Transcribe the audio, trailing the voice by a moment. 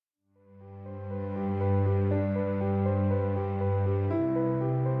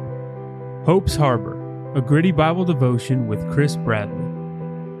Hope's Harbor, a gritty Bible devotion with Chris Bradley.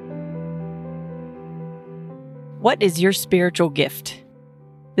 What is your spiritual gift?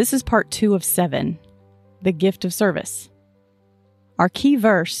 This is part 2 of 7, the gift of service. Our key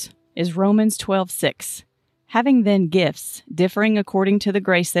verse is Romans 12:6. Having then gifts, differing according to the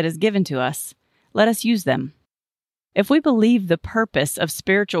grace that is given to us, let us use them. If we believe the purpose of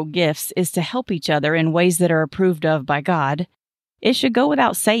spiritual gifts is to help each other in ways that are approved of by God, it should go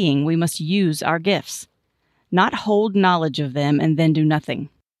without saying we must use our gifts, not hold knowledge of them and then do nothing.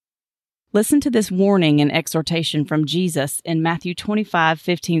 Listen to this warning and exhortation from Jesus in Matthew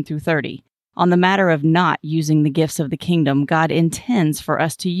 25:15-30 on the matter of not using the gifts of the kingdom God intends for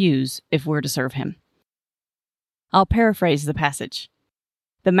us to use if we're to serve Him. I'll paraphrase the passage.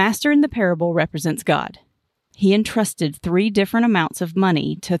 The master in the parable represents God. He entrusted 3 different amounts of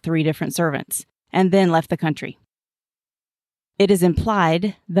money to 3 different servants, and then left the country. It is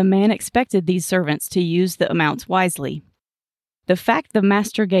implied the man expected these servants to use the amounts wisely. The fact the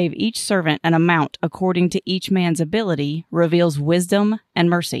master gave each servant an amount according to each man's ability reveals wisdom and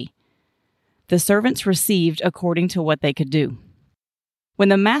mercy. The servants received according to what they could do. When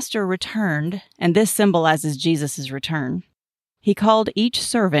the master returned, and this symbolizes Jesus' return, he called each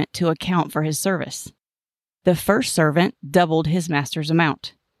servant to account for his service. The first servant doubled his master's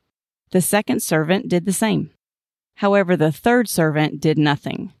amount. The second servant did the same. However, the third servant did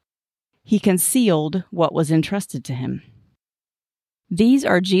nothing. He concealed what was entrusted to him. These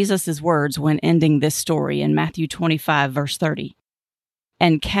are Jesus' words when ending this story in Matthew 25, verse 30.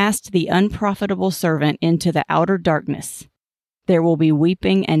 And cast the unprofitable servant into the outer darkness. There will be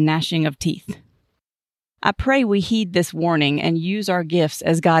weeping and gnashing of teeth. I pray we heed this warning and use our gifts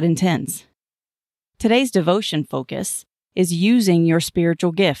as God intends. Today's devotion focus is using your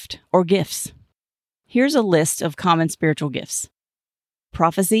spiritual gift or gifts. Here's a list of common spiritual gifts: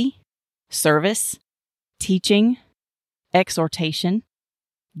 prophecy, service, teaching, exhortation,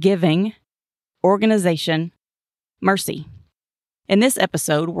 giving, organization, mercy. In this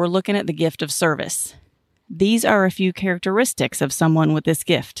episode, we're looking at the gift of service. These are a few characteristics of someone with this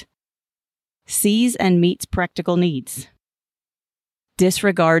gift. Sees and meets practical needs.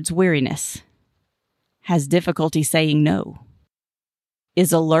 Disregards weariness. Has difficulty saying no.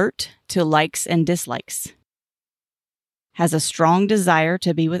 Is alert to likes and dislikes. Has a strong desire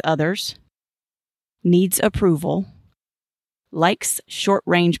to be with others. Needs approval. Likes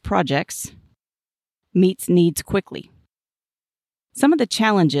short-range projects. Meets needs quickly. Some of the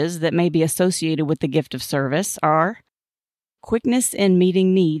challenges that may be associated with the gift of service are: quickness in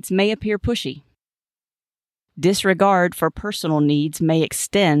meeting needs may appear pushy. Disregard for personal needs may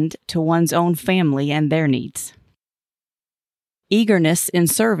extend to one's own family and their needs. Eagerness in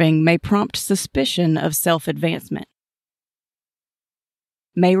serving may prompt suspicion of self-advancement.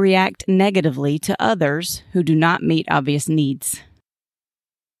 May react negatively to others who do not meet obvious needs.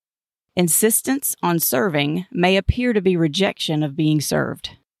 Insistence on serving may appear to be rejection of being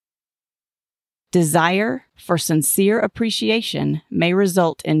served. Desire for sincere appreciation may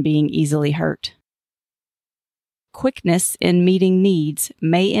result in being easily hurt. Quickness in meeting needs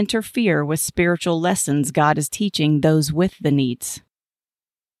may interfere with spiritual lessons God is teaching those with the needs.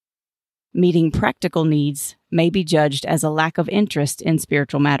 Meeting practical needs may be judged as a lack of interest in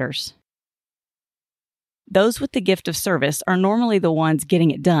spiritual matters. Those with the gift of service are normally the ones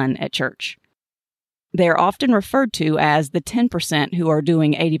getting it done at church. They are often referred to as the 10% who are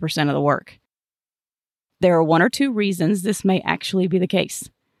doing 80% of the work. There are 1 or 2 reasons this may actually be the case.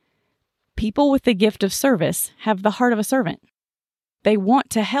 People with the gift of service have the heart of a servant. They want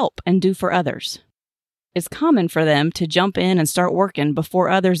to help and do for others. It's common for them to jump in and start working before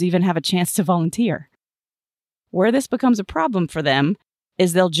others even have a chance to volunteer. Where this becomes a problem for them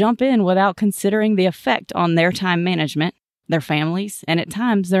is they'll jump in without considering the effect on their time management, their families, and at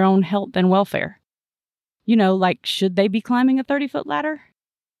times their own health and welfare. Like, should they be climbing a 30-foot ladder?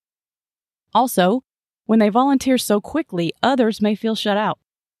 Also, when they volunteer so quickly, others may feel shut out.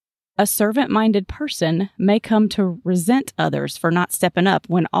 A servant-minded person may come to resent others for not stepping up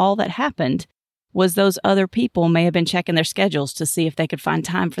when all that happened was those other people may have been checking their schedules to see if they could find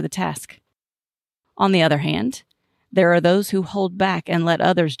time for the task. On the other hand, there are those who hold back and let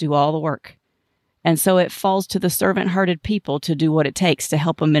others do all the work. And so it falls to the servant-hearted people to do what it takes to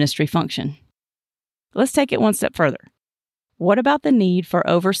help a ministry function. Let's take it one step further. What about the need for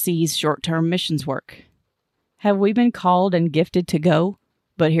overseas short-term missions work? Have we been called and gifted to go,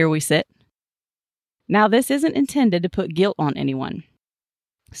 but here we sit? Now, this isn't intended to put guilt on anyone.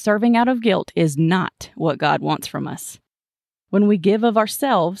 Serving out of guilt is not what God wants from us. When we give of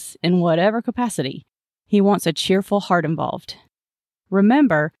ourselves, in whatever capacity, He wants a cheerful heart involved.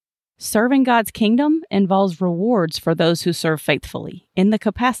 Remember, Serving God's kingdom involves rewards for those who serve faithfully in the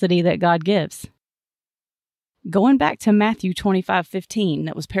capacity that God gives. Going back to Matthew 25:15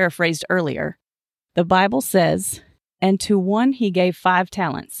 that was paraphrased earlier, the Bible says, "And to one he gave 5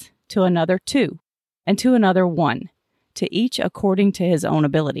 talents, to another 2, and to another 1, to each according to his own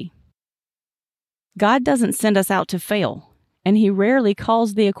ability." God doesn't send us out to fail, and he rarely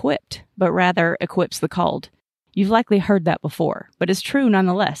calls the equipped, but rather equips the called. You've likely heard that before, but it's true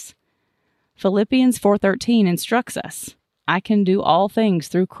nonetheless. Philippians 4:13 instructs us, "I can do all things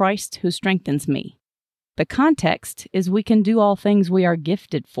through Christ who strengthens me." The context is we can do all things we are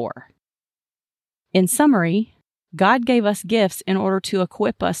gifted for. In summary, God gave us gifts in order to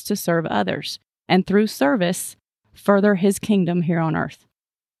equip us to serve others, and through service, further his kingdom here on earth.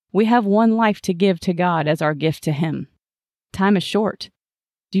 We have one life to give to God as our gift to him. Time is short.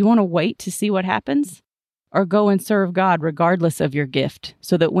 Do you want to wait to see what happens? Or go and serve God regardless of your gift,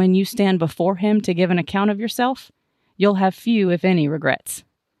 so that when you stand before him to give an account of yourself, you'll have few, if any, regrets.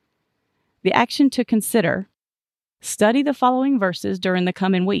 The action to consider: study the following verses during the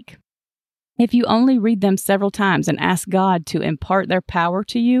coming week. If you only read them several times and ask God to impart their power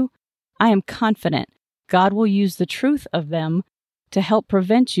to you, I am confident God will use the truth of them to help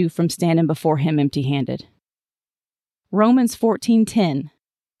prevent you from standing before him empty-handed. Romans 14:10,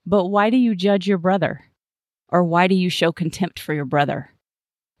 "But why do you judge your brother? Or why do you show contempt for your brother?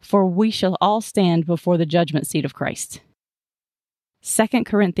 For we shall all stand before the judgment seat of Christ." 2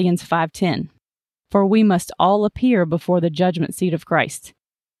 Corinthians 5:10, "For we must all appear before the judgment seat of Christ,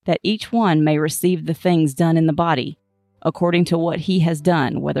 that each one may receive the things done in the body, according to what he has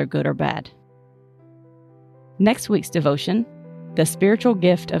done, whether good or bad." Next week's devotion, the spiritual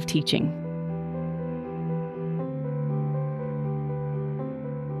gift of teaching.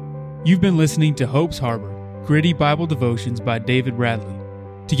 You've been listening to Hope's Harbor, Gritty Bible Devotions by David Radley.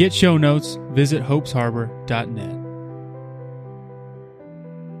 To get show notes, visit hopesharbor.net.